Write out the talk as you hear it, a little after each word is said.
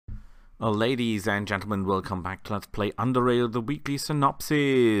Ladies and gentlemen, welcome back to Let's Play Underrail, the weekly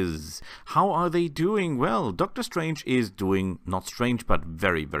synopsis. How are they doing? Well, Doctor Strange is doing, not strange, but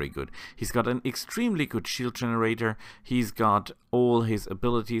very, very good. He's got an extremely good shield generator. He's got all his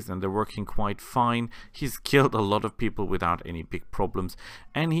abilities and they're working quite fine. He's killed a lot of people without any big problems.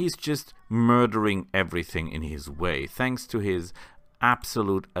 And he's just murdering everything in his way, thanks to his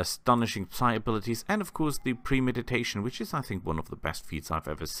absolute astonishing psi abilities and of course the premeditation, which is I think one of the best feats I've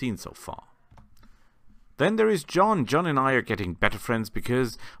ever seen so far. Then there is John. John and I are getting better friends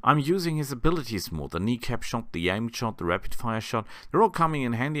because I'm using his abilities more. The kneecap shot, the aim shot, the rapid fire shot, they're all coming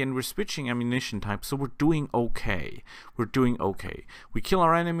in handy and we're switching ammunition types, so we're doing okay. We're doing okay. We kill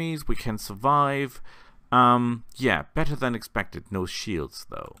our enemies, we can survive. Yeah, better than expected. No shields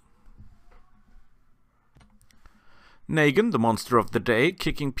though. Negan, the monster of the day,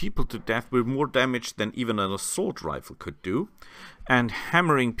 kicking people to death with more damage than even an assault rifle could do, and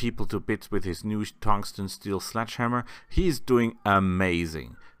hammering people to bits with his new tungsten steel sledgehammer. He's doing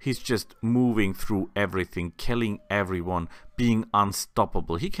amazing. He's just moving through everything, killing everyone, being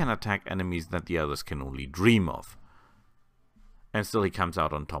unstoppable. He can attack enemies that the others can only dream of. And still he comes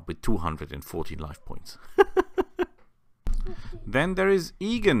out on top with 214 life points. Then there is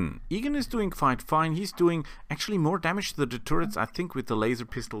Egan. Egan is doing quite fine. He's doing actually more damage to the turrets, I think, with the laser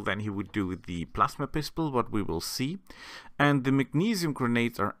pistol than he would do with the plasma pistol, what we will see. And the magnesium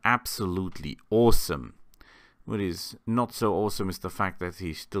grenades are absolutely awesome. What is not so awesome is the fact that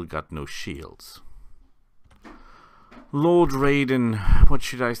he's still got no shields. Lord Raiden, what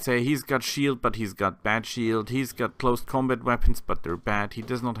should I say? He's got shield, but he's got bad shield. He's got close combat weapons, but they're bad. He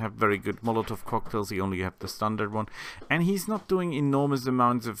does not have very good Molotov cocktails. He only has the standard one. And he's not doing enormous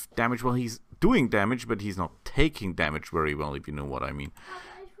amounts of damage. Well, he's doing damage, but he's not taking damage very well, if you know what I mean.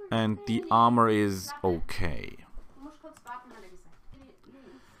 And the armor is okay.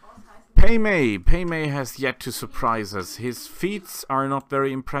 Paymay has yet to surprise us. His feats are not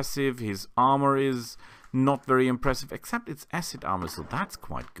very impressive. His armor is not very impressive, except it's acid armor, so that's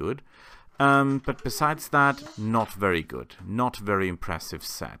quite good. But besides that, not very good. Not very impressive,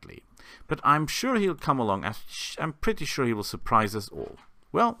 sadly. But I'm sure he'll come along. I'm pretty sure he will surprise us all.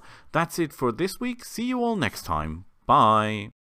 Well, that's it for this week. See you all next time. Bye.